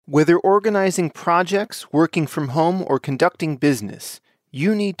Whether organizing projects, working from home, or conducting business,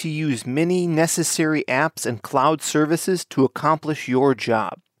 you need to use many necessary apps and cloud services to accomplish your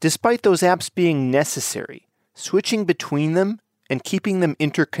job. Despite those apps being necessary, switching between them and keeping them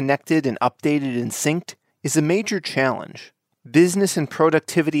interconnected and updated and synced is a major challenge. Business and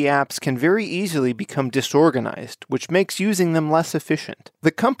productivity apps can very easily become disorganized, which makes using them less efficient. The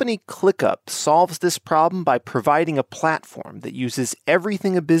company ClickUp solves this problem by providing a platform that uses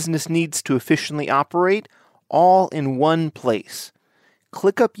everything a business needs to efficiently operate, all in one place.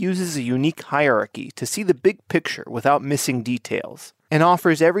 ClickUp uses a unique hierarchy to see the big picture without missing details, and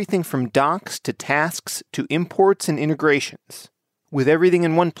offers everything from docs to tasks to imports and integrations. With everything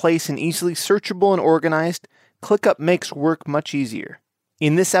in one place and easily searchable and organized, ClickUp makes work much easier.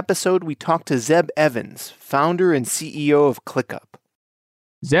 In this episode, we talk to Zeb Evans, founder and CEO of ClickUp.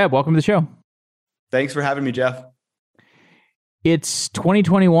 Zeb, welcome to the show. Thanks for having me, Jeff. It's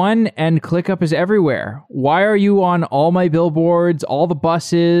 2021 and ClickUp is everywhere. Why are you on all my billboards, all the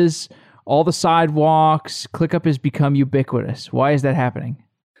buses, all the sidewalks? ClickUp has become ubiquitous. Why is that happening?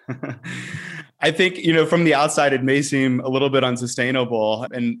 I think, from the outside, it may seem a little bit unsustainable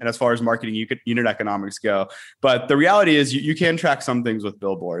and as far as marketing unit economics go. But the reality is you can track some things with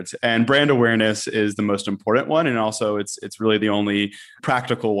billboards, and brand awareness is the most important one. And also it's really the only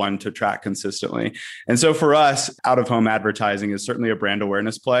practical one to track consistently. And so for us, out-of-home advertising is certainly a brand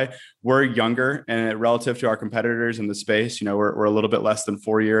awareness play. We're younger and relative to our competitors in the space, we're a little bit less than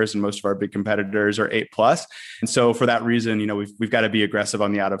 4 years and most of our big competitors are 8+. And so for that reason, we've got to be aggressive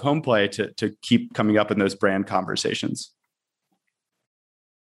on the out-of-home play to keep coming up in those brand conversations.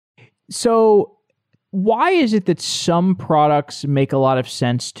 So why is it that some products make a lot of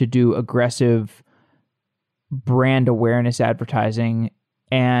sense to do aggressive brand awareness advertising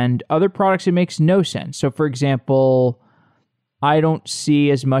and other products it makes no sense? So for example, I don't see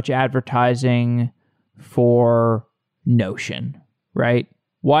as much advertising for Notion, right?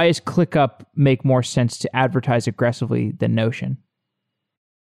 Why does ClickUp make more sense to advertise aggressively than Notion?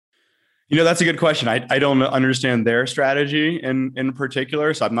 That's a good question. I don't understand their strategy in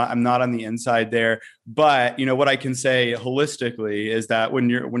particular, so I'm not on the inside there. But what I can say holistically is that when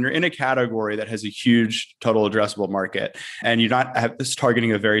you're in a category that has a huge total addressable market and you're not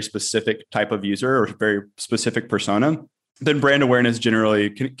targeting a very specific type of user or very specific persona, then brand awareness generally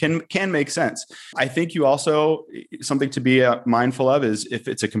can make sense. I think you also, something to be mindful of is if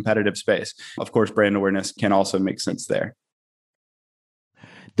it's a competitive space. Of course, brand awareness can also make sense there.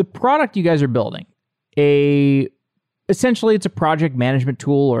 The product you guys are building, essentially it's a project management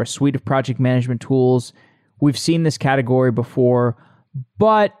tool or a suite of project management tools. We've seen this category before,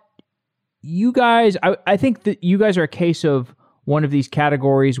 but you guys, I think that you guys are a case of one of these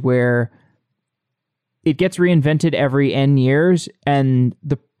categories where it gets reinvented every N years, and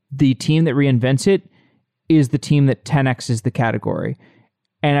the team that reinvents it is the team that 10X's the category.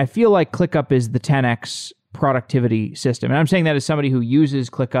 And I feel like ClickUp is the 10X productivity system. And I'm saying that as somebody who uses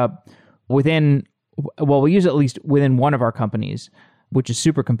ClickUp we use it at least within one of our companies, which is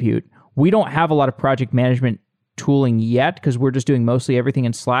Supercompute. We don't have a lot of project management tooling yet because we're just doing mostly everything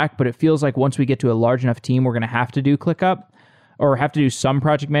in Slack, but it feels like once we get to a large enough team, we're going to have to do ClickUp or have to do some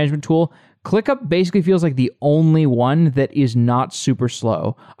project management tool. ClickUp basically feels like the only one that is not super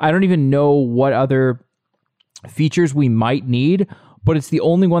slow. I don't even know what other features we might need, but it's the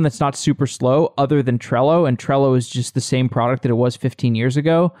only one that's not super slow other than Trello, and Trello is just the same product that it was 15 years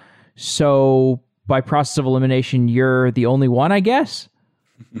ago. So by process of elimination, you're the only one, I guess?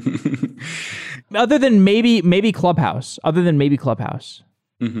 Other than maybe Clubhouse.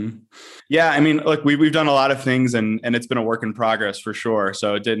 Mm-hmm. Yeah, look, we've done a lot of things and it's been a work in progress for sure.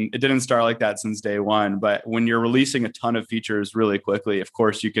 So it didn't start like that since day one. But when you're releasing a ton of features really quickly, of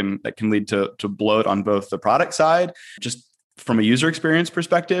course, that can lead to bloat on both the product side, just from a user experience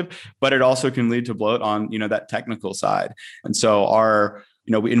perspective, but it also can lead to bloat on, that technical side. And so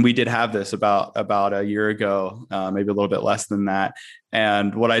we did have this about a year ago, maybe a little bit less than that.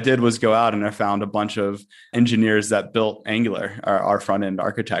 And what I did was go out and I found a bunch of engineers that built Angular, our front end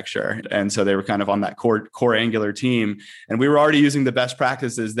architecture. And so they were kind of on that core Angular team. And we were already using the best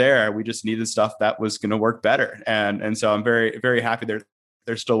practices there. We just needed stuff that was going to work better. And so I'm very, very happy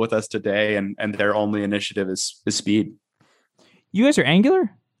they're still with us today. And their only initiative is speed. You guys are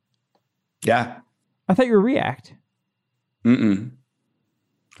Angular? Yeah. I thought you were React.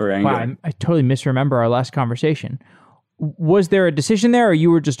 For Angular. Wow, I totally misremember our last conversation. Was there a decision there, or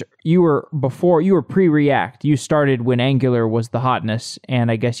you were pre-React? You started when Angular was the hotness, and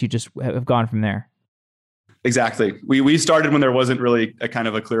I guess you just have gone from there. Exactly. We started when there wasn't really a kind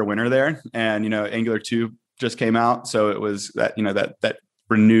of a clear winner there, and Angular 2 just came out, so it was that that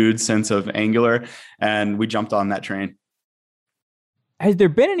renewed sense of Angular, and we jumped on that train. Has there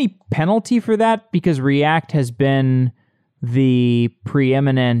been any penalty for that? Because React has been the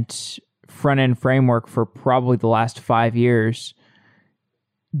preeminent front-end framework for probably the last 5 years.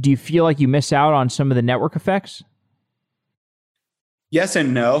 Do you feel like you miss out on some of the network effects? Yes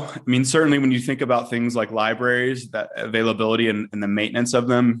and no. I mean, certainly when you think about things like libraries, that availability and the maintenance of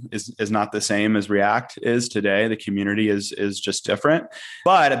them is not the same as React is today. The community is just different.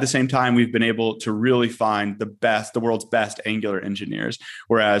 But at the same time, we've been able to really find the world's best Angular engineers.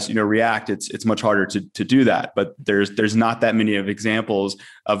 Whereas, React, it's much harder to do that. But there's not that many of examples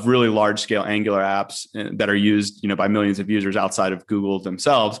of really large scale Angular apps that are used, by millions of users outside of Google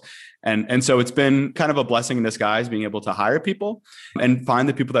themselves. And so it's been kind of a blessing in disguise being able to hire people and find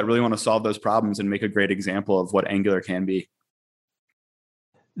the people that really want to solve those problems and make a great example of what Angular can be.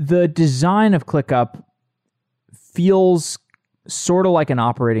 The design of ClickUp feels sort of like an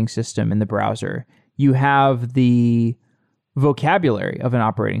operating system in the browser. You have the vocabulary of an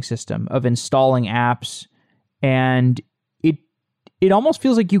operating system, of installing apps, and it almost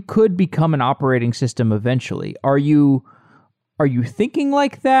feels like you could become an operating system eventually. Are you thinking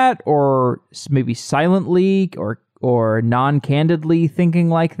like that, or maybe silently or non-candidly thinking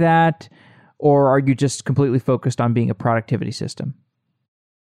like that? Or are you just completely focused on being a productivity system?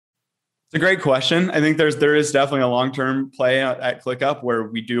 It's a great question. I think there is definitely a long-term play at ClickUp where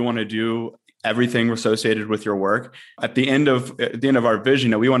we do want to do everything associated with your work. At the end of our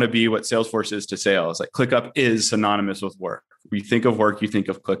vision, we want to be what Salesforce is to sales. Like ClickUp is synonymous with work. You think of work, you think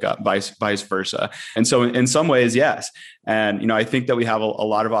of ClickUp, vice versa. And so in some ways, yes. And, I think that we have a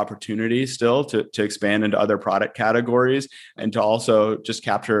lot of opportunities still to expand into other product categories and to also just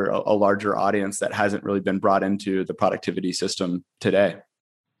capture a larger audience that hasn't really been brought into the productivity system today.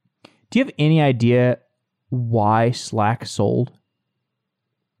 Do you have any idea why Slack sold?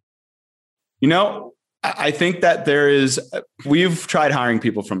 I think that we've tried hiring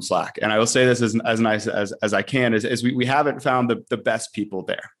people from Slack, and I will say this as nice as I can, is we haven't found the best people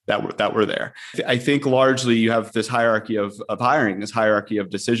there that were there. I think largely you have this hierarchy of hiring, this hierarchy of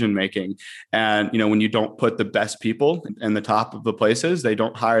decision making. And, when you don't put the best people in the top of the places, they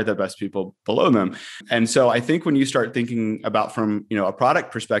don't hire the best people below them. And so I think when you start thinking about from, a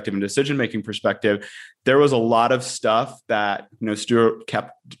product perspective and decision making perspective, there was a lot of stuff that, Stuart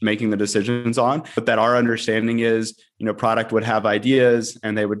kept making the decisions on, but that our understanding is, product would have ideas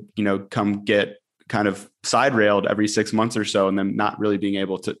and they would, come get kind of side railed every 6 months or so, and then not really being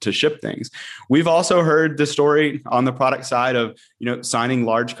able to ship things. We've also heard the story on the product side of, signing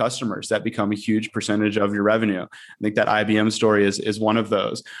large customers that become a huge percentage of your revenue. I think that IBM story is one of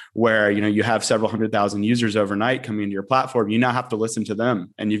those where, you have several 100,000 users overnight coming into your platform. You now have to listen to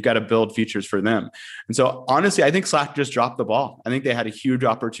them and you've got to build features for them. And so honestly, I think Slack just dropped the ball. I think they had a huge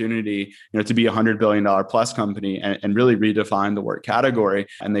opportunity, to be $100 billion plus company and really redefine the work category,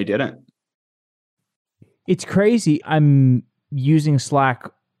 and they didn't. It's crazy. I'm using Slack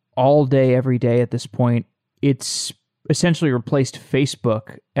all day, every day at this point. It's essentially replaced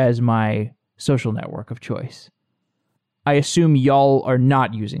Facebook as my social network of choice. I assume y'all are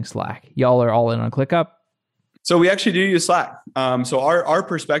not using Slack. Y'all are all in on ClickUp. So we actually do use Slack. So our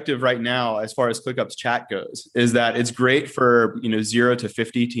perspective right now, as far as ClickUp's chat goes, is that it's great for 0 to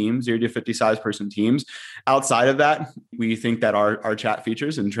 50 teams, 0 to 50 size person teams. Outside of that, we think that our chat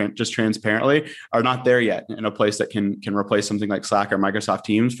features and just transparently are not there yet in a place that can replace something like Slack or Microsoft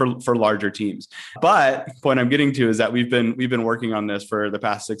Teams for larger teams. But the point I'm getting to is that we've been working on this for the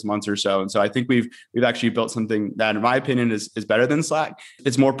past 6 months or so, and so I think we've actually built something that, in my opinion, is better than Slack.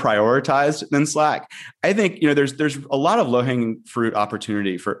 It's more prioritized than Slack. I think there's a lot of low-hanging fruit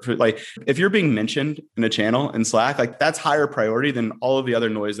opportunity for like, if you're being mentioned in a channel in Slack, like that's higher priority than all of the other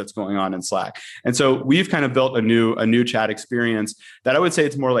noise that's going on in Slack. And so we've kind of built a new chat experience that I would say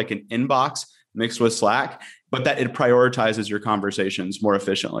it's more like an inbox mixed with Slack, but that it prioritizes your conversations more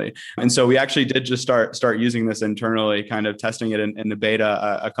efficiently. And so we actually did just start using this internally, kind of testing it in the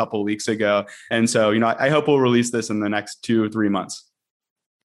beta a couple of weeks ago. And so, I hope we'll release this in the next 2 or 3 months.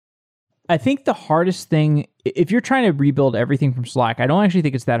 I think the hardest thing, if you're trying to rebuild everything from Slack, I don't actually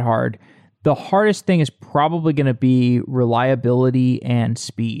think it's that hard. The hardest thing is probably going to be reliability and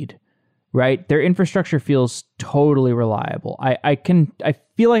speed, right? Their infrastructure feels totally reliable. I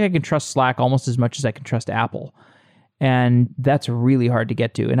feel like I can trust Slack almost as much as I can trust Apple. And that's really hard to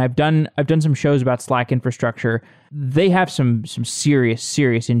get to. And I've done some shows about Slack infrastructure. They have some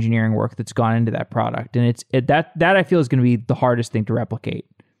serious engineering work that's gone into that product. And that I feel is going to be the hardest thing to replicate.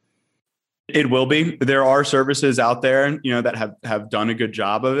 It will be. There are services out there, that have done a good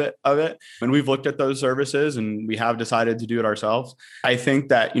job of it. And we've looked at those services and we have decided to do it ourselves. I think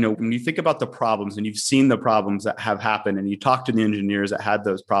that, when you think about the problems and you've seen the problems that have happened and you talk to the engineers that had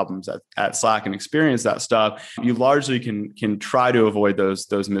those problems at Slack and experience that stuff, you largely can try to avoid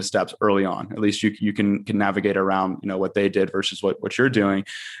those missteps early on. At least you can navigate around, what they did versus what you're doing.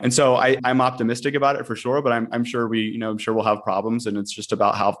 And so I'm optimistic about it for sure, but I'm sure we'll have problems, and it's just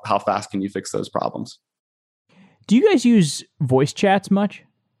about how fast can you fix those problems. Do you guys use voice chats much?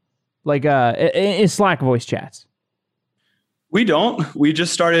 Like in Slack voice chats? We don't. We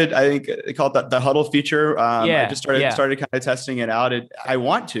just started, I think they call it the huddle feature. I just started kind of testing it out. I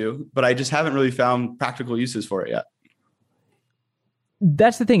want to, but I just haven't really found practical uses for it yet.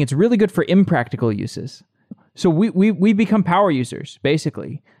 That's the thing. It's really good for impractical uses. So we become power users,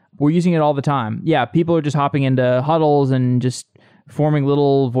 basically. We're using it all the time. Yeah, people are just hopping into huddles and just forming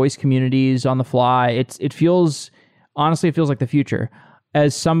little voice communities on the fly. Honestly, it feels like the future.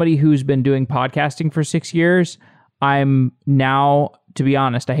 As somebody who's been doing podcasting for 6 years, I'm now, to be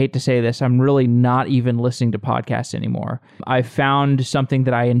honest, I hate to say this, I'm really not even listening to podcasts anymore. I found something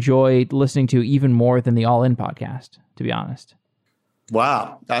that I enjoy listening to even more than the All In podcast, to be honest.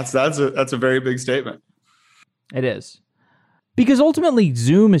 Wow, that's a very big statement. It is. Because ultimately,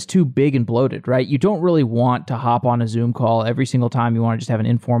 Zoom is too big and bloated, right? You don't really want to hop on a Zoom call every single time. You want to just have an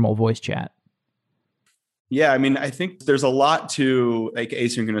informal voice chat. Yeah, I mean, I think there's a lot to like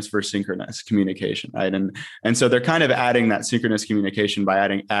asynchronous versus synchronous communication, right? And so they're kind of adding that synchronous communication by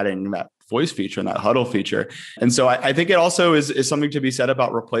adding that voice feature and that huddle feature. And so I think it also is something to be said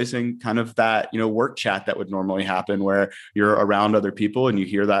about replacing kind of that, work chat that would normally happen where you're around other people and you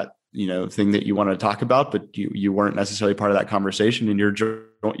hear that thing that you want to talk about, but you weren't necessarily part of that conversation, and you're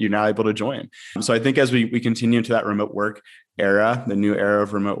now able to join. So I think as we continue into that remote work era, the new era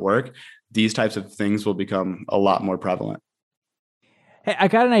of remote work, these types of things will become a lot more prevalent. Hey, I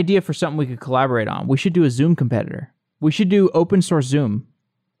got an idea for something we could collaborate on. We should do a Zoom competitor. We should do open source Zoom.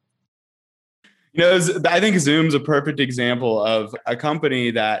 I think Zoom's a perfect example of a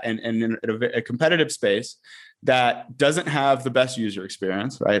company that, and in a competitive space, that doesn't have the best user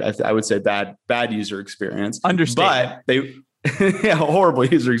experience, right? I would say bad user experience. Understand. But horrible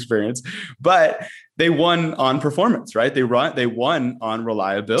user experience. But they won on performance, right? They won on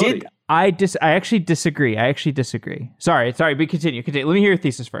reliability. I actually disagree. Sorry, but continue. Let me hear your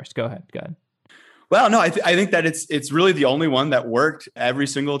thesis first. Go ahead. Well, no, I think that it's really the only one that worked every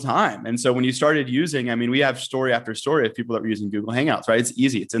single time. And so when you started using, I mean, we have story after story of people that were using Google Hangouts, right? It's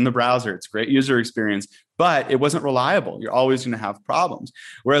easy. It's in the browser. It's great user experience, but it wasn't reliable. You're always going to have problems.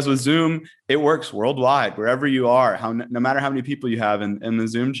 Whereas with Zoom, it works worldwide, wherever you are, no matter how many people you have in the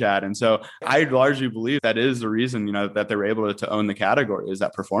Zoom chat. And so I largely believe that is the reason, that they were able to own the category, is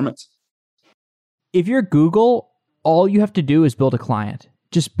that performance. If you're Google, all you have to do is build a client.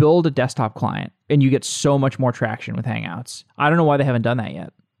 Just build a desktop client and you get so much more traction with Hangouts. I don't know why they haven't done that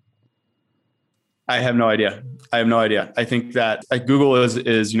yet. I have no idea. I think that Google is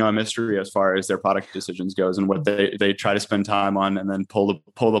a mystery as far as their product decisions goes and what they try to spend time on and then pull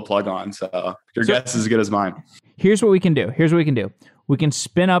the plug on. So your guess is as good as mine. Here's what we can do. We can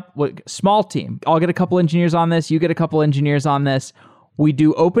spin up a small team. I'll get a couple engineers on this. You get a couple engineers on this. We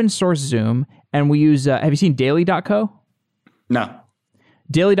do open source Zoom and we use, have you seen Daily.co? No.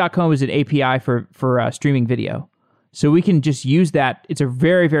 Daily.co is an API for streaming video. So we can just use that. It's a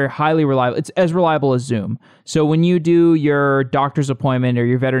very, very highly reliable. It's as reliable as Zoom. So when you do your doctor's appointment or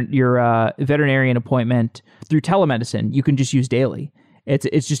your veterinarian appointment through telemedicine, you can just use Daily.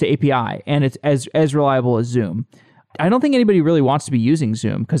 It's just an API, and it's as reliable as Zoom. I don't think anybody really wants to be using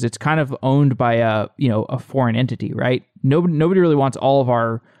Zoom because it's kind of owned by a foreign entity, right? Nobody really wants all of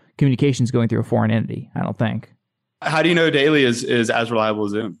our communications going through a foreign entity, I don't think. How do you know Daily is as reliable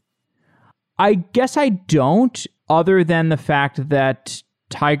as Zoom? I guess I don't, other than the fact that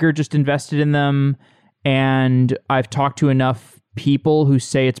Tiger just invested in them, and I've talked to enough people who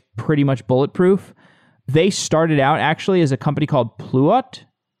say it's pretty much bulletproof. They started out actually as a company called Pluot,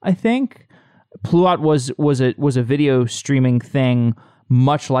 I think. Pluot was a video streaming thing,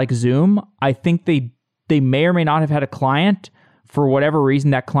 much like Zoom. I think they may or may not have had a client. For whatever reason,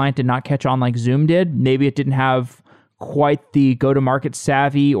 that client did not catch on like Zoom did. Maybe it didn't have quite the go-to-market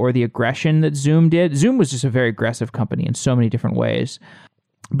savvy or the aggression that Zoom did. Zoom was just a very aggressive company in so many different ways.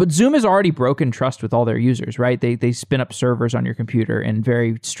 But Zoom has already broken trust with all their users, right? They spin up servers on your computer in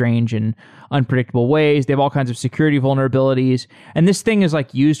very strange and unpredictable ways. They have all kinds of security vulnerabilities. And this thing is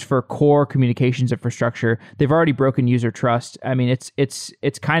like used for core communications infrastructure. They've already broken user trust. I mean,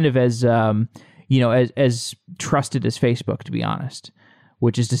 it's kind of as as trusted as Facebook, to be honest,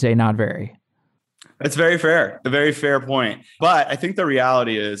 which is to say not very. That's very fair. A very fair point. But I think the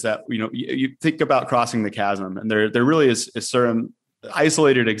reality is that, you think about crossing the chasm, and there really is certain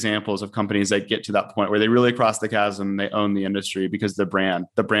isolated examples of companies that get to that point where they really cross the chasm. They own the industry because the brand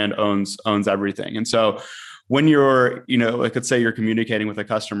owns everything. And so when you're, like, let's say you're communicating with a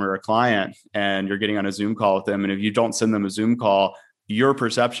customer or a client and you're getting on a Zoom call with them, and if you don't send them a Zoom call, your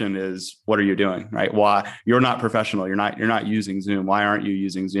perception is, what are you doing? Right? Why? You're not professional. You're not using Zoom. Why aren't you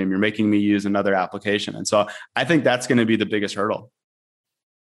using Zoom? You're making me use another application. And so I think that's going to be the biggest hurdle.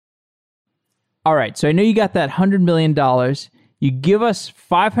 All right. So I know you got that $100 million. You give us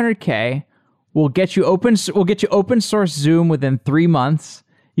 $500K. We'll get you open source Zoom within 3 months.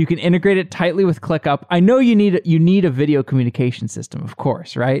 You can integrate it tightly with ClickUp. I know you need a video communication system, of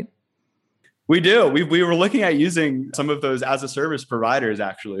course, right? We do. We were looking at using some of those as a service providers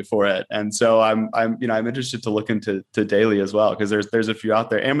actually for it, and so I'm interested to look into Daily as well, because there's a few out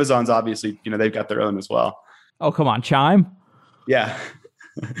there. Amazon's obviously, they've got their own as well. Oh, come on, Chime. Yeah.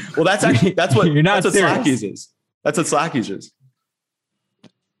 Well, that's what You're not that's what serious. Slack uses. That's what Slack uses.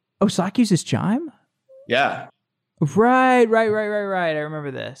 Oh, Slack uses Chime? Yeah. Right. I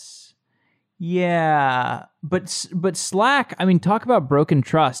remember this. Yeah, but Slack, I mean, talk about broken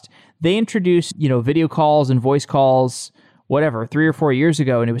trust. They introduced, video calls and voice calls, whatever, 3 or 4 years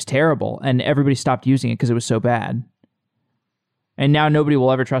ago, and it was terrible, and everybody stopped using it because it was so bad. And now nobody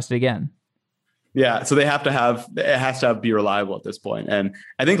will ever trust it again. Yeah, so it has to be reliable at this point. And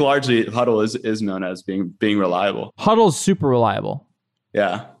I think largely Huddle is known as being reliable. Huddle's super reliable.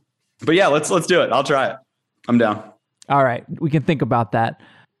 Yeah. But yeah, let's do it. I'll try it. I'm down. All right, we can think about that.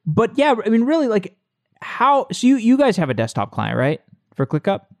 But yeah, I mean, really, like, so you guys have a desktop client, right? For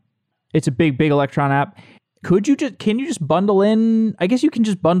ClickUp? It's a big Electron app. Can you just bundle in, I guess you can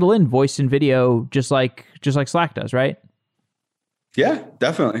just bundle in voice and video just like Slack does, right? Yeah,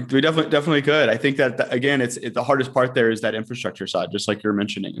 definitely. We definitely could. I think that again, it's the hardest part there is that infrastructure side, just like you're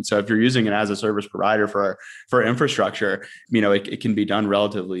mentioning. And so if you're using it as a service provider for infrastructure, it can be done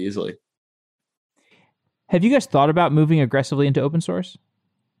relatively easily. Have you guys thought about moving aggressively into open source?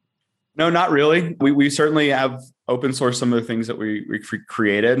 No, not really. We certainly have open source some of the things that we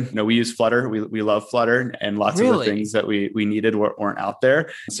created. We use Flutter. We love Flutter, and lots of the things that we needed weren't out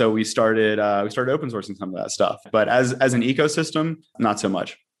there. So we started open sourcing some of that stuff. But as an ecosystem, not so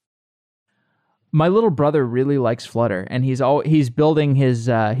much. My little brother really likes Flutter, and he's building his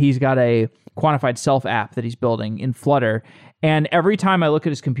he's got a quantified self app that he's building in Flutter. And every time I look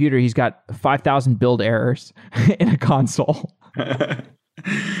at his computer, he's got 5,000 build errors in a console.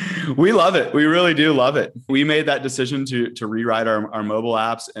 We love it. We really do love it. We made that decision to rewrite our mobile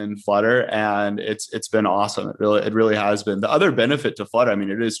apps in Flutter, and it's been awesome. It really has been. The other benefit to Flutter, I mean,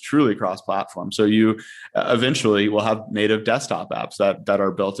 it is truly cross-platform. So you eventually will have native desktop apps that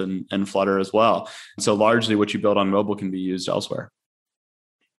are built in Flutter as well. So largely what you build on mobile can be used elsewhere.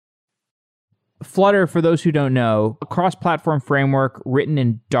 Flutter, for those who don't know, a cross-platform framework written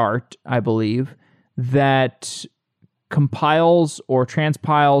in Dart, I believe, that compiles or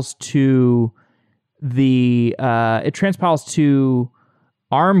transpiles to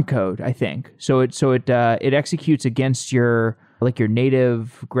ARM code, I think. So it executes against your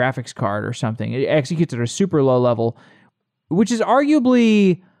native graphics card or something. It executes at a super low level, which is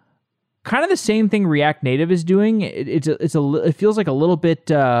arguably kind of the same thing React Native is doing. It feels like a little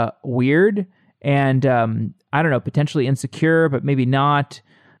bit weird and I don't know, potentially insecure, but maybe not.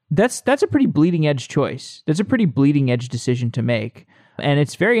 That's a pretty bleeding edge choice. That's a pretty bleeding edge decision to make. And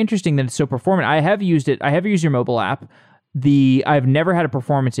it's very interesting that it's so performant. I have used it. I have used your mobile app. I've never had a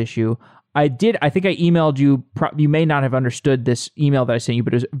performance issue. I think I emailed you. You may not have understood this email that I sent you,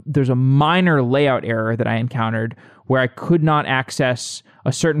 but there's a minor layout error that I encountered where I could not access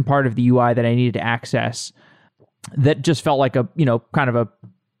a certain part of the UI that I needed to access. That just felt like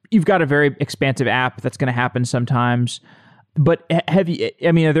you've got a very expansive app that's going to happen sometimes. But are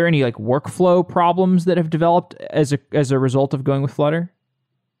there any workflow problems that have developed as a result of going with Flutter?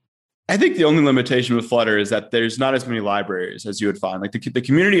 I think the only limitation with Flutter is that there's not as many libraries as you would find. Like the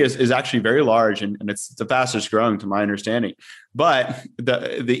community is actually very large and it's the fastest growing to my understanding. But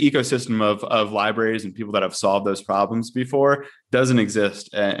the ecosystem of libraries and people that have solved those problems before doesn't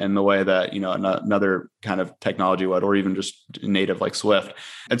exist in the way that another kind of technology would, or even just native like Swift.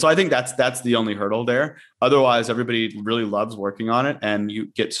 And so I think that's the only hurdle there. Otherwise, everybody really loves working on it, and you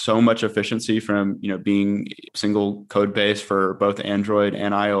get so much efficiency from being single code base for both Android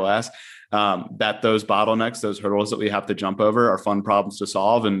and iOS. That those bottlenecks, those hurdles that we have to jump over are fun problems to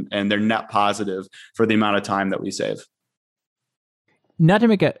solve, and they're net positive for the amount of time that we save. Not to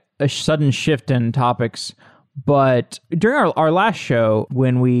make a sudden shift in topics, But during our last show,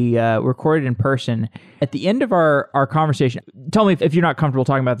 when we recorded in person, at the end of our conversation, tell me if you're not comfortable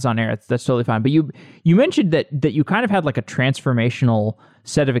talking about this on air, that's totally fine. But you mentioned that you kind of had like a transformational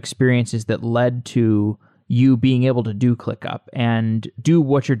set of experiences that led to you being able to do ClickUp and do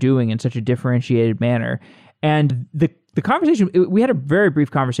what you're doing in such a differentiated manner. And the conversation, we had a very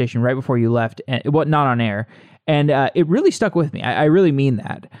brief conversation right before you left, and not on air, and it really stuck with me. I really mean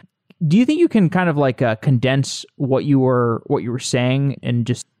that. Do you think you can kind of like condense what you were saying and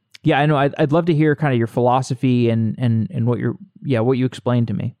just I know I'd love to hear kind of your philosophy and what you explained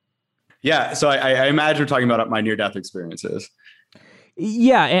to me. Yeah, so I imagine we're talking about my near-death experiences.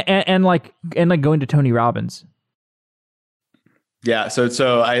 Yeah, and like going to Tony Robbins. Yeah,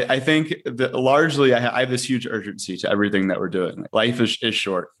 so I think that largely I have this huge urgency to everything that we're doing. Life is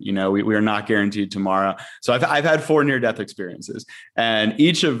short. We are not guaranteed tomorrow. So I've had 4 near-death experiences, and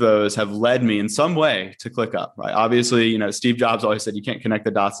each of those have led me in some way to ClickUp. Right? Obviously, Steve Jobs always said you can't connect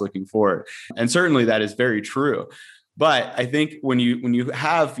the dots looking forward, and certainly that is very true. But I think when you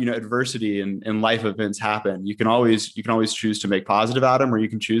have adversity and life events happen, you can always choose to make positive out of them, or you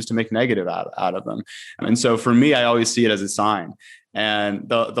can choose to make negative out of them. And so for me, I always see it as a sign. And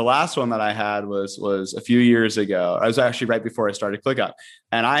the last one that I had was a few years ago. I was actually right before I started ClickUp,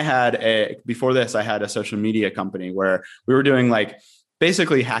 and before this I had a social media company where we were doing like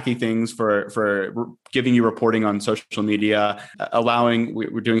basically hacky things for giving you reporting on social media,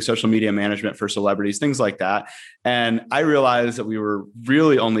 we're doing social media management for celebrities, things like that. And I realized that we were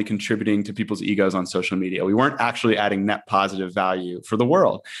really only contributing to people's egos on social media. We weren't actually adding net positive value for the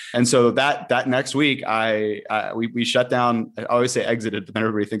world. And so that next week, we shut down. I always say exited, but then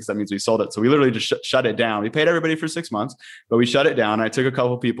everybody thinks that means we sold it. So we literally just shut it down. We paid everybody for 6 months, but we shut it down. I took a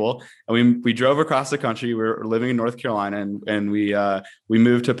couple of people and we drove across the country. We were living in North Carolina, and we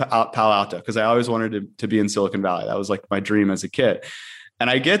moved to Palo Alto because I always wanted to be in Silicon Valley. That was like my dream as a kid. And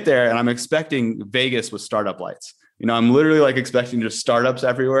I get there and I'm expecting Vegas with startup lights. I'm literally like expecting just startups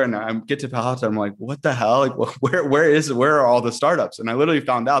everywhere. And I get to Palo Alto, I'm like, what the hell? Like, where are all the startups? And I literally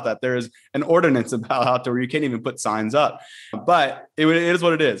found out that there is an ordinance in Palo Alto where you can't even put signs up. But it is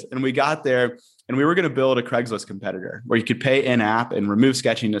what it is. And we got there, and we were going to build a Craigslist competitor where you could pay in-app and remove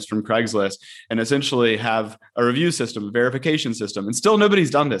sketchiness from Craigslist and essentially have a review system, a verification system. And still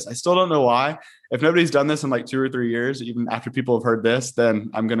nobody's done this. I still don't know why. If nobody's done this in like 2 or 3 years, even after people have heard this, then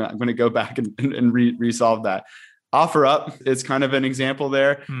I'm gonna go back and resolve that. OfferUp is kind of an example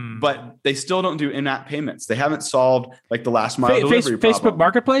there, but they still don't do in-app payments. They haven't solved like the last mile delivery problem. Facebook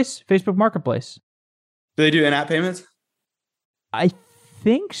Marketplace. Do they do in-app payments? I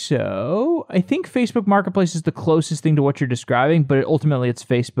think so. I think Facebook Marketplace is the closest thing to what you're describing, but ultimately it's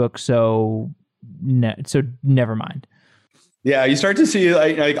Facebook, so never mind. Yeah, you start to see,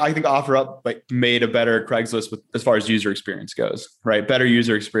 I think OfferUp made a better Craigslist as far as user experience goes, right? Better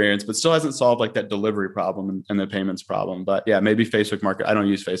user experience, but still hasn't solved like that delivery problem and the payments problem. But yeah, maybe Facebook Market. I don't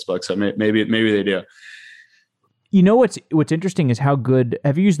use Facebook, so maybe they do. What's interesting is how good.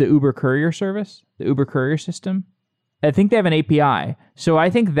 Have you used the Uber Courier service, the Uber Courier system? I think they have an API, so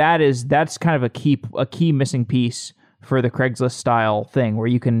I think that's kind of a key missing piece for the Craigslist style thing, where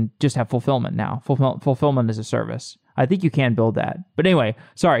you can just have fulfillment now. Fulfillment as a service. I think you can build that. But anyway,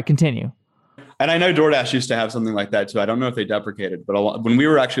 sorry, continue. And I know DoorDash used to have something like that too. I don't know if they deprecated, but when we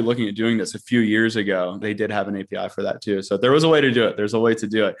were actually looking at doing this a few years ago, they did have an API for that too. So there was a way to do it. There's a way to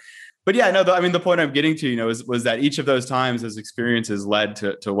do it. But yeah, no, the point I'm getting to, was that each of those times, those experiences led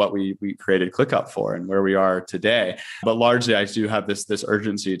to what we created ClickUp for and where we are today. But largely, I do have this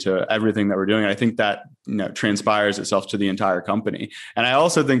urgency to everything that we're doing. And I think that transpires itself to the entire company. And I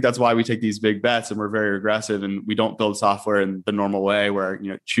also think that's why we take these big bets and we're very aggressive, and we don't build software in the normal way where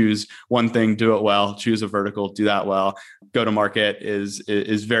choose one thing, do it well, choose a vertical, do that well. Go to market is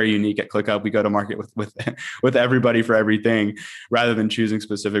very unique at ClickUp. We go to market with everybody for everything rather than choosing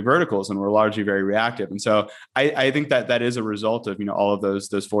specific verticals. And we're largely very reactive. And so I think that is a result of, all of those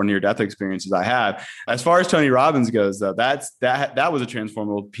 4 near-death experiences I have. As far as Tony Robbins goes, though, that was a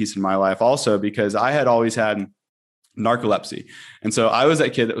transformative piece in my life also, because I had always had narcolepsy. And so I was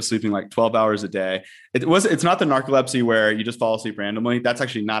that kid that was sleeping like 12 hours a day. It's not the narcolepsy where you just fall asleep randomly. That's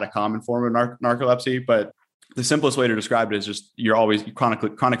actually not a common form of narcolepsy, but the simplest way to describe it is just you're always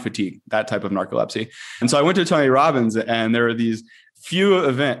chronic fatigue, that type of narcolepsy. And so I went to Tony Robbins, and there were these few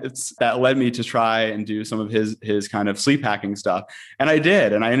events that led me to try and do some of his kind of sleep hacking stuff. And I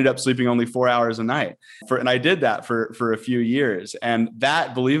did. And I ended up sleeping only 4 hours a night. And I did that for a few years. And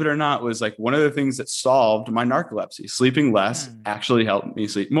that, believe it or not, was like one of the things that solved my narcolepsy. Sleeping less actually helped me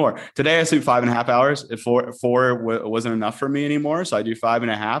sleep more. Today, I sleep 5.5 hours. If four wasn't enough for me anymore. So I do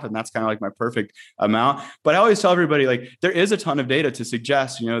 5.5, and that's kind of like my perfect amount. But I always tell everybody, like, there is a ton of data to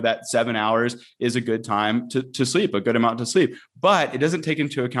suggest, that 7 hours is a good time to sleep, a good amount to sleep. But it doesn't take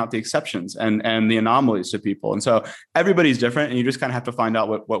into account the exceptions and the anomalies to people. And so everybody's different, and you just kind of have to find out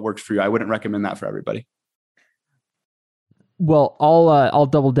what works for you. I wouldn't recommend that for everybody. Well, I'll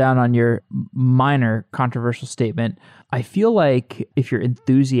double down on your minor controversial statement. I feel like if you're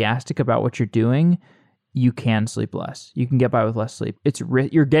enthusiastic about what you're doing, you can sleep less. You can get by with less sleep.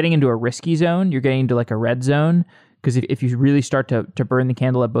 You're getting into a risky zone. You're getting into like a red zone, because if you really start to burn the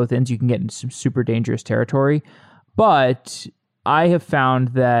candle at both ends, you can get into some super dangerous territory. But I have found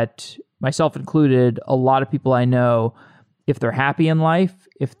that, myself included, a lot of people I know, if they're happy in life,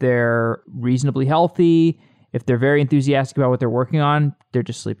 if they're reasonably healthy, if they're very enthusiastic about what they're working on, they're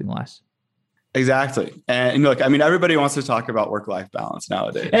just sleeping less. Exactly. And look, I mean, everybody wants to talk about work-life balance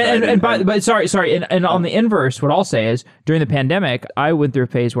nowadays. But sorry. And on the inverse, what I'll say is, during the pandemic, I went through a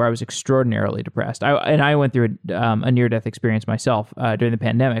phase where I was extraordinarily depressed. I went through a near-death experience myself during the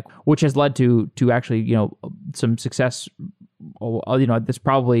pandemic, which has led to actually, some success. That's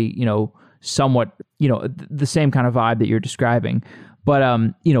probably, somewhat, the same kind of vibe that you're describing.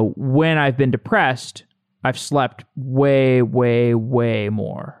 But, when I've been depressed, I've slept way, way, way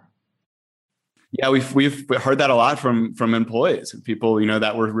more. Yeah, we've heard that a lot from employees and people,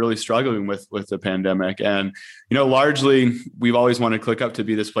 that were really struggling with the pandemic. And, largely we've always wanted ClickUp to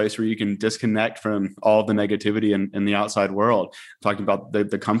be this place where you can disconnect from all of the negativity in the outside world, talking about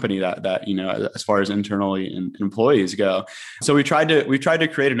the company that, as far as internally employees go. So we tried to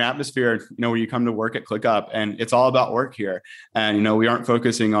create an atmosphere, where you come to work at ClickUp and it's all about work here. And, we aren't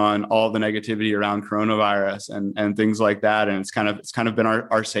focusing on all the negativity around coronavirus and things like that. And it's kind of been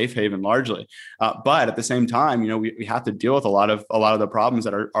our safe haven largely. But at the same time, we have to deal with a lot of the problems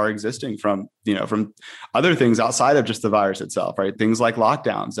that are existing from other things outside of just the virus itself, right? Things like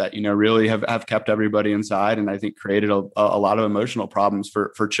lockdowns that, really have kept everybody inside, and I think created a lot of emotional problems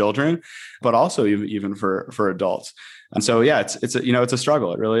for children, but also even for adults. And so, yeah, it's a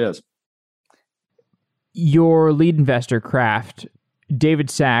struggle. It really is. Your lead investor, Kraft,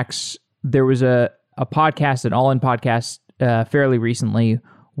 David Sachs, there was a podcast, an All In podcast, fairly recently,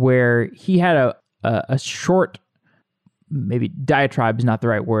 where he had a short, maybe diatribe is not the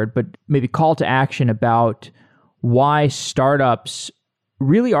right word, but maybe call to action about why startups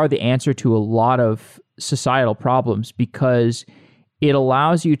really are the answer to a lot of societal problems, because it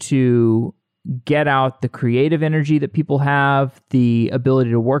allows you to get out the creative energy that people have, the ability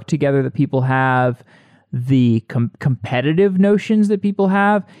to work together that people have, the competitive notions that people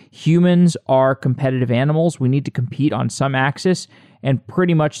have. Humans are competitive animals. We need to compete on some axis, and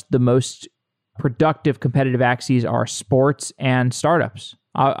pretty much the most productive competitive axes are sports and startups,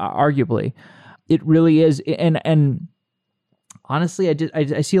 arguably. It really is. And honestly,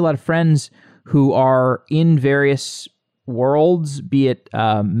 I see a lot of friends who are in various worlds, be it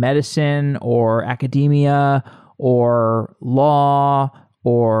medicine or academia or law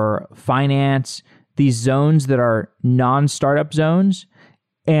or finance, these zones that are non-startup zones.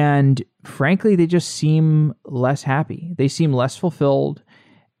 And frankly, they just seem less happy. They seem less fulfilled.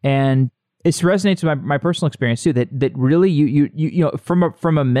 And it resonates with my personal experience too, that really you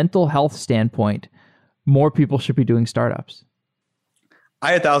from a mental health standpoint, more people should be doing startups.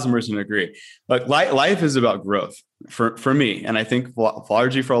 I 1,000% agree. But life is about growth for me. And I think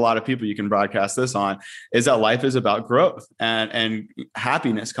largely for a lot of people you can broadcast this on, is that life is about growth, and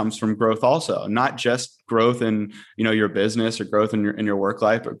happiness comes from growth also, not just growth in, your business or growth in your work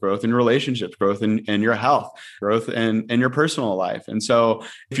life, but growth in relationships, growth in your health, growth in your personal life. And so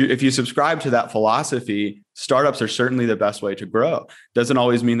if you subscribe to that philosophy, startups are certainly the best way to grow. Doesn't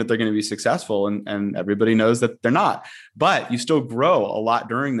always mean that they're going to be successful, and everybody knows that they're not, but you still grow a lot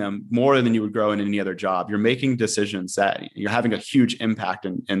during them, more than you would grow in any other job. You're making decisions that you're having a huge impact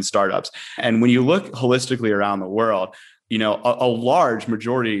in startups. And when you look holistically around the world, a large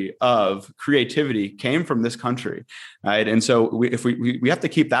majority of creativity came from this country, right? And so we have to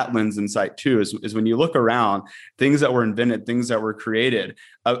keep that lens in sight too, is when you look around, things that were invented, things that were created,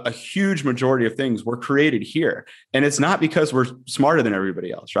 a huge majority of things were created here. And it's not because we're smarter than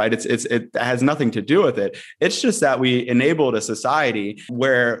everybody else, right? It has nothing to do with it. It's just that we enabled a society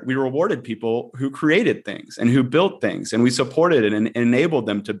where we rewarded people who created things and who built things, and we supported it and enabled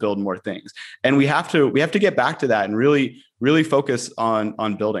them to build more things. And we have to get back to that and really focus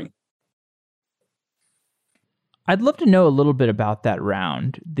on building. I'd love to know a little bit about that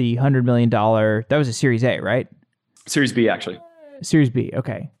round, the $100 million. That was a Series A, right? Series B, actually. Series B,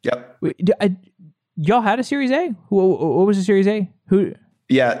 okay. Yep. Y'all had a Series A? What was the Series A? Who?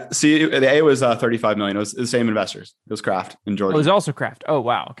 Yeah. See, the A was 35 million. It was the same investors. It was Kraft in Georgia. It was also Kraft. Oh,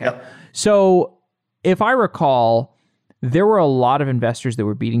 wow. Okay. Yep. So if I recall, there were a lot of investors that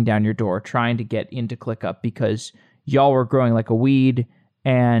were beating down your door trying to get into ClickUp because y'all were growing like a weed,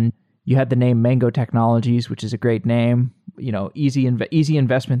 and you had the name Mango Technologies, which is a great name. Easy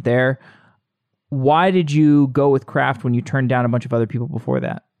investment there. Why did you go with Kraft when you turned down a bunch of other people before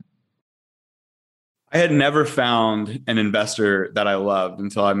that? I had never found an investor that I loved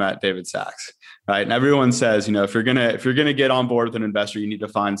until I met David Sachs, right? And everyone says, if you're gonna get on board with an investor, you need to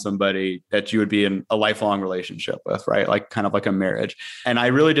find somebody that you would be in a lifelong relationship with, right? Like kind of like a marriage. And I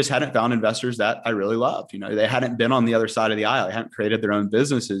really just hadn't found investors that I really loved. They hadn't been on the other side of the aisle. They hadn't created their own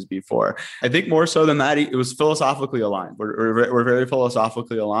businesses before. I think more so than that, it was philosophically aligned. We're very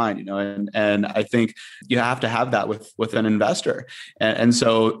philosophically aligned, and I think you have to have that with an investor. And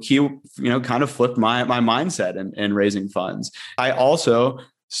so he, kind of flipped my mindset in raising funds. I also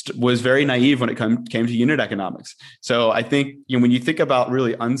was very naive when it came to unit economics. So I think when you think about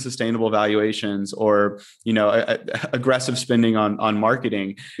really unsustainable valuations or aggressive spending on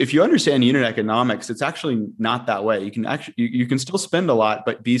marketing, if you understand unit economics, it's actually not that way. You can still spend a lot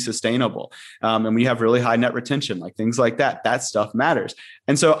but be sustainable. And when you have really high net retention, like things like that stuff matters.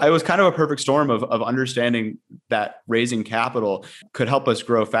 And so I was kind of a perfect storm of understanding that raising capital could help us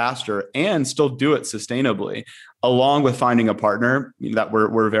grow faster and still do it sustainably, along with finding a partner that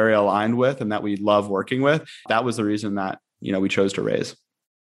we're very aligned with and that we love working with. That was the reason that, we chose to raise.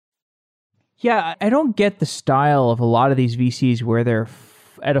 Yeah, I don't get the style of a lot of these VCs where they're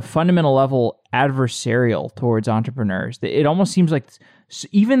at a fundamental level adversarial towards entrepreneurs. It almost seems like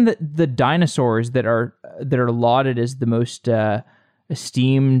even the dinosaurs that are lauded as the most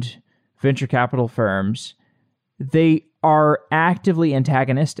esteemed venture capital firms, they are actively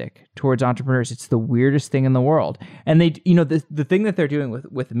antagonistic towards entrepreneurs. It's the weirdest thing in the world. And they, the thing that they're doing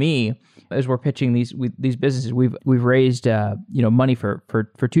with me as we're pitching these businesses, we've raised money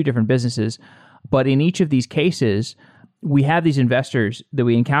for two different businesses, but in each of these cases, we have these investors that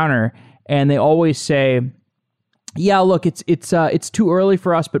we encounter, and they always say, "Yeah, look, it's too early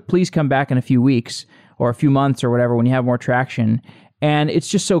for us, but please come back in a few weeks or a few months or whatever when you have more traction." And it's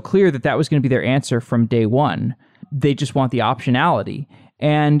just so clear that was going to be their answer from day one. They just want the optionality.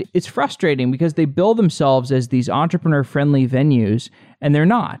 And it's frustrating because they build themselves as these entrepreneur-friendly venues, and they're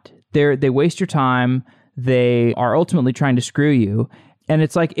not. They waste your time. They are ultimately trying to screw you. And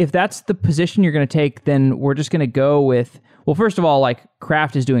it's like, if that's the position you're going to take, then we're just going to go with, well, first of all, like,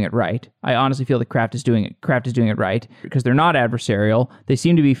 Kraft is doing it right. I honestly feel that Kraft is doing it right because they're not adversarial. They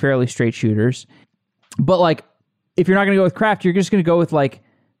seem to be fairly straight shooters. But like, if you're not going to go with Kraft, you're just going to go with like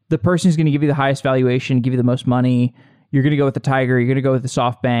the person who's going to give you the highest valuation, give you the most money. You're going to go with the Tiger. You're going to go with the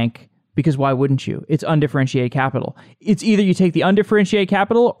SoftBank, because why wouldn't you? It's undifferentiated capital. It's either you take the undifferentiated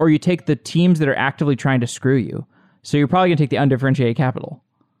capital or you take the teams that are actively trying to screw you. So you're probably going to take the undifferentiated capital.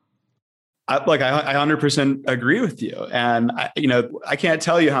 I 100% agree with you. And I can't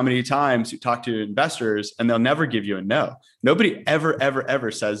tell you how many times you talk to investors and they'll never give you a no. Nobody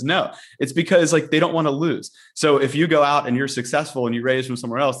ever says no. It's because like they don't want to lose. So if you go out and you're successful and you raise from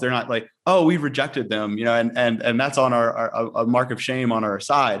somewhere else, they're not like, oh, we rejected them, and that's on our mark of shame on our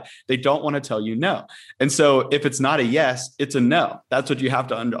side. They don't want to tell you no. And so if it's not a yes, it's a no. That's what you have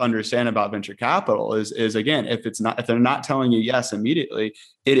to understand about venture capital is again, if they're not telling you yes immediately,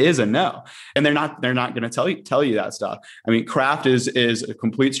 it is a no. And they're not going to tell you that stuff. I mean, Kraft is a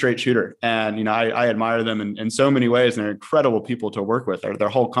complete straight shooter. And, I admire them in so many ways, and they're incredible people to work with, their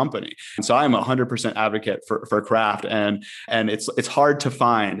whole company. And so I'm 100% advocate for Kraft. And it's hard to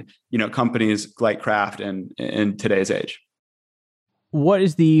find, companies like Kraft in today's age. What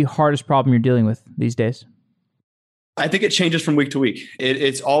is the hardest problem you're dealing with these days? I think it changes from week to week.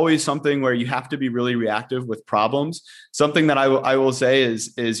 It's always something where you have to be really reactive with problems. Something that I will say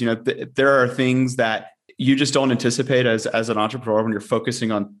is there are things that you just don't anticipate as an entrepreneur when you're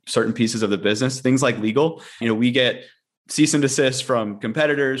focusing on certain pieces of the business. Things like legal. We get cease and desist from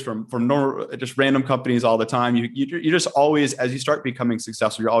competitors, from normal, just random companies all the time. You just always, as you start becoming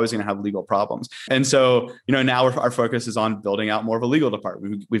successful, you're always going to have legal problems. And so, now our focus is on building out more of a legal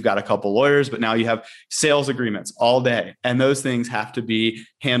department. We've got a couple lawyers, but now you have sales agreements all day, and those things have to be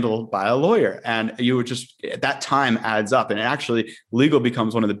handled by a lawyer. And you would just, that time adds up, and actually legal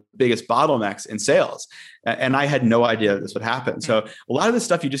becomes one of the biggest bottlenecks in sales. And I had no idea this would happen. So a lot of this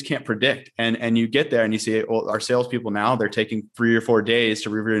stuff you just can't predict. And you get there and you see, well, our salespeople now, they're taking 3 or 4 days to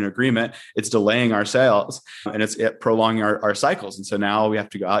review an agreement. It's delaying our sales, and it's prolonging our cycles. And so now we have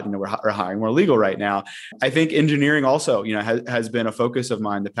to go out, we're hiring more legal right now. I think engineering also, has been a focus of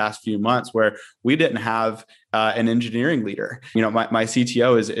mine the past few months, where we didn't have an engineering leader. My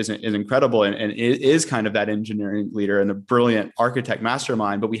CTO is incredible and is kind of that engineering leader and a brilliant architect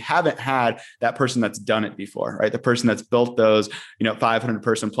mastermind, but we haven't had that person that's done it before, right? The person that's built those, 500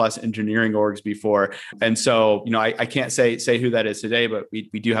 person plus engineering orgs before. And so, I can't say who that is today, but we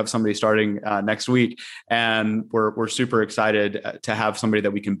do have somebody starting next week, and we're super excited to have somebody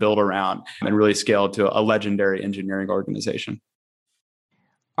that we can build around and really scale to a legendary engineering organization.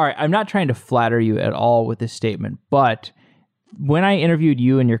 All right, I'm not trying to flatter you at all with this statement, but when I interviewed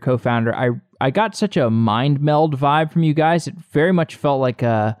you and your co-founder, I got such a mind meld vibe from you guys. It very much felt like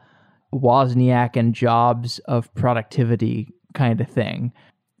a Wozniak and Jobs of productivity kind of thing.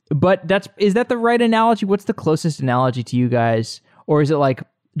 But is that the right analogy? What's the closest analogy to you guys? Or is it like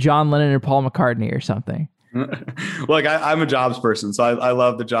John Lennon and Paul McCartney or something? Look, I'm a Jobs person, so I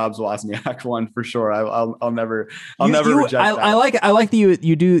love the Jobs Wozniak one for sure. I'll never reject that. I like that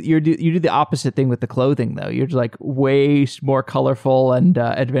you do the opposite thing with the clothing though. You're just like way more colorful and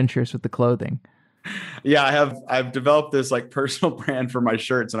adventurous with the clothing. Yeah, I've developed this like personal brand for my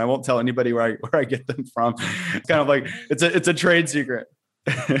shirts, and I won't tell anybody where I get them from. It's kind of like it's a trade secret.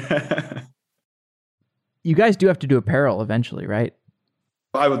 You guys do have to do apparel eventually, right?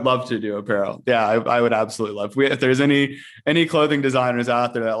 I would love to do apparel. Yeah, I would absolutely love. If there's any clothing designers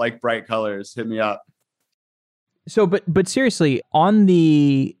out there that like bright colors, hit me up. So, but seriously, on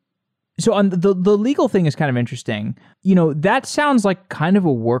the legal thing is kind of interesting. That sounds like kind of a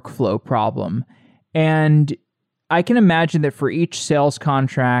workflow problem, and I can imagine that for each sales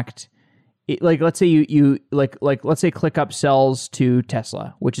contract, let's say let's say ClickUp sells to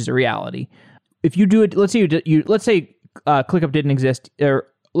Tesla, which is a reality. If you do it, let's say ClickUp didn't exist, or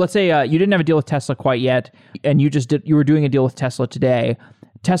let's say you didn't have a deal with Tesla quite yet, and you were doing a deal with Tesla today.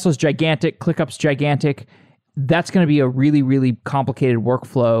 Tesla's gigantic, ClickUp's gigantic. That's going to be a really, really complicated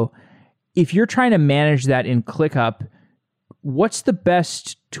workflow. If you're trying to manage that in ClickUp, what's the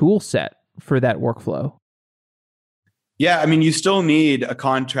best tool set for that workflow? Yeah, I mean, you still need a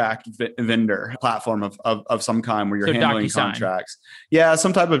contract vendor platform of some kind where you're handling DocuSign. Contracts. Yeah,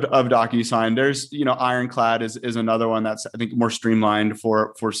 some type of DocuSign. There's, Ironclad is another one that's, I think, more streamlined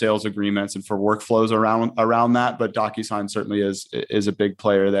for sales agreements and for workflows around that. But DocuSign certainly is a big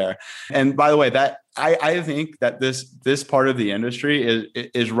player there. And by the way, that I think that this part of the industry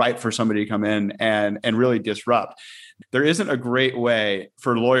is ripe for somebody to come in and really disrupt. There isn't a great way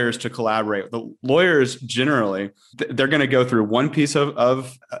for lawyers to collaborate. The lawyers generally, they're going to go through one piece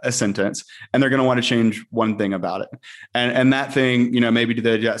of a sentence, and they're going to want to change one thing about it. And that thing, maybe do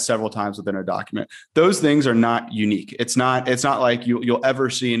that several times within a document. Those things are not unique. It's not like you'll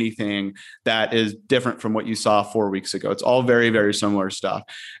ever see anything that is different from what you saw 4 weeks ago. It's all very, very similar stuff.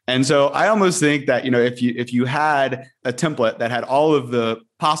 And so I almost think that, if you had a template that had all of the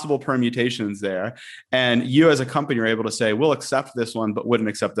possible permutations there, and you as a company are able to say, we'll accept this one, but wouldn't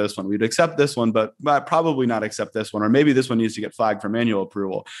accept this one. We'd accept this one, but probably not accept this one. Or maybe this one needs to get flagged for manual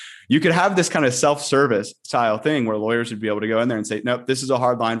approval. You could have this kind of self-service style thing where lawyers would be able to go in there and say, nope, this is a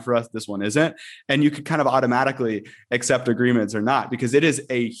hard line for us. This one isn't. And you could kind of automatically accept agreements or not, because it is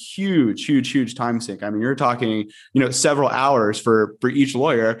a huge, huge, huge time sink. I mean, you're talking, several hours for each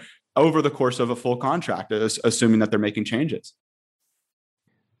lawyer over the course of a full contract, assuming that they're making changes.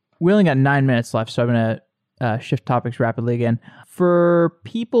 We only got 9 minutes left, so I'm going to shift topics rapidly again. For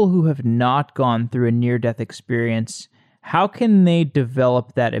people who have not gone through a near-death experience, how can they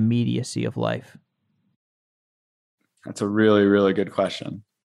develop that immediacy of life? That's a really, really good question.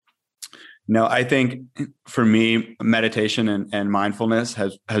 I think for me, meditation and mindfulness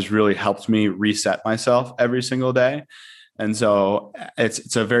has really helped me reset myself every single day. And so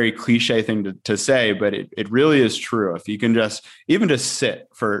it's a very cliche thing to say, but it really is true. If you can just sit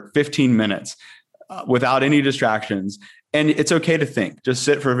for 15 minutes without any distractions, and it's okay to think, just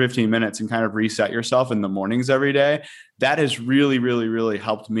sit for 15 minutes and kind of reset yourself in the mornings every day. That has really, really, really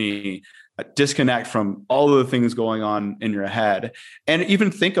helped me disconnect from all of the things going on in your head, and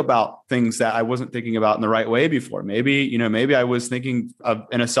even think about things that I wasn't thinking about in the right way before. Maybe I was thinking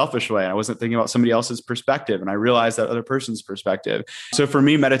in a selfish way. I wasn't thinking about somebody else's perspective, and I realized that other person's perspective. So for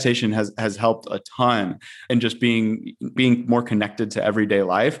me, meditation has helped a ton in just being more connected to everyday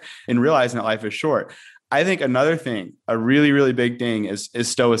life and realizing that life is short. I think another thing, a really, really big thing is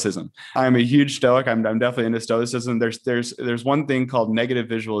stoicism. I'm a huge stoic. I'm definitely into stoicism. There's one thing called negative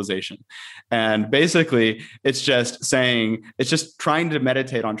visualization. And basically it's just trying to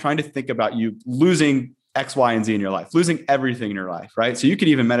meditate on, trying to think about you losing X, Y, and Z in your life, losing everything in your life, right? So you could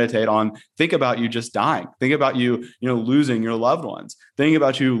even meditate on, think about you just dying, think about you losing your loved ones, think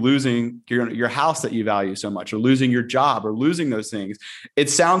about you losing your house that you value so much, or losing your job, or losing those things. It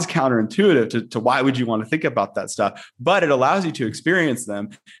sounds counterintuitive to why would you want to think about that stuff, but it allows you to experience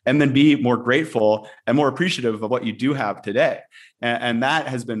them and then be more grateful and more appreciative of what you do have today. And that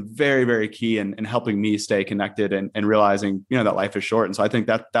has been very, very key in helping me stay connected and realizing, that life is short. And so I think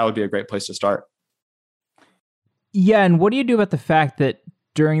that would be a great place to start. Yeah, and what do you do about the fact that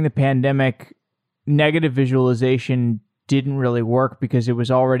during the pandemic, negative visualization didn't really work because it was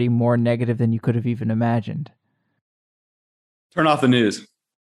already more negative than you could have even imagined? Turn off the news.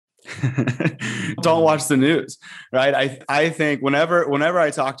 Don't watch the news, right? I think whenever I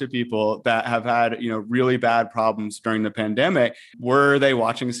talk to people that have had really bad problems during the pandemic, were they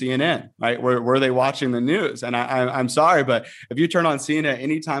watching CNN, right? Were they watching the news? And I'm sorry, but if you turn on CNN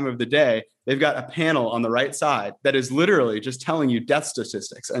any time of the day, they've got a panel on the right side that is literally just telling you death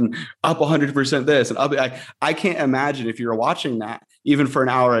statistics and up 100% this and up. I can't imagine if you're watching that even for an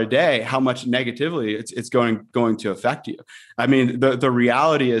hour a day, how much negatively it's going to affect you. I mean, the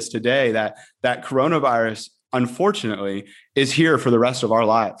reality is today that coronavirus, unfortunately, is here for the rest of our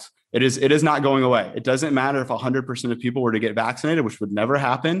lives. It is not going away. It doesn't matter if 100% of people were to get vaccinated, which would never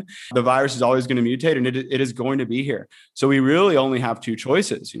happen. The virus is always going to mutate, and it is going to be here. So we really only have two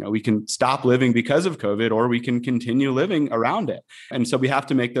choices. We can stop living because of COVID, or we can continue living around it. And so we have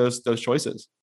to make those choices.